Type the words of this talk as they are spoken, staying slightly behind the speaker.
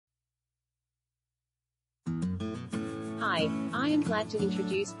Hi, I am glad to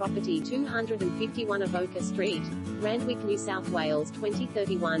introduce property 251 Avoca Street, Randwick, New South Wales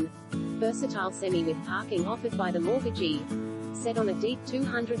 2031. Versatile semi with parking offered by the mortgagee. Set on a deep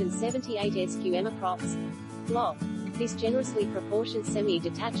 278 SQM approx. block. This generously proportioned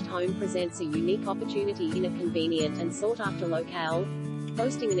semi-detached home presents a unique opportunity in a convenient and sought-after locale.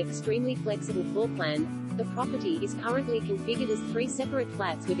 Boasting an extremely flexible floor plan, the property is currently configured as 3 separate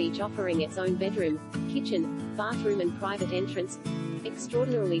flats with each offering its own bedroom, kitchen, bathroom and private entrance.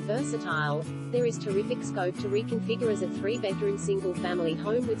 Extraordinarily versatile, there is terrific scope to reconfigure as a 3-bedroom single-family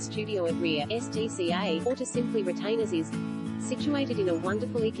home with studio at rear (STCA), or to simply retain as is. Situated in a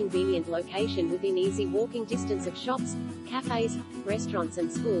wonderfully convenient location within easy walking distance of shops, cafes, restaurants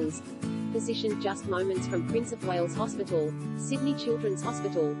and schools. Positioned just moments from Prince of Wales Hospital, Sydney Children's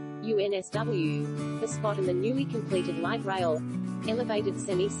Hospital, UNSW, the spot and the newly completed light rail. Elevated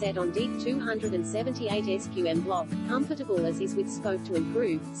semi-set on deep 278 SQM block, comfortable as is with scope to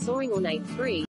improve, soaring ornate 3.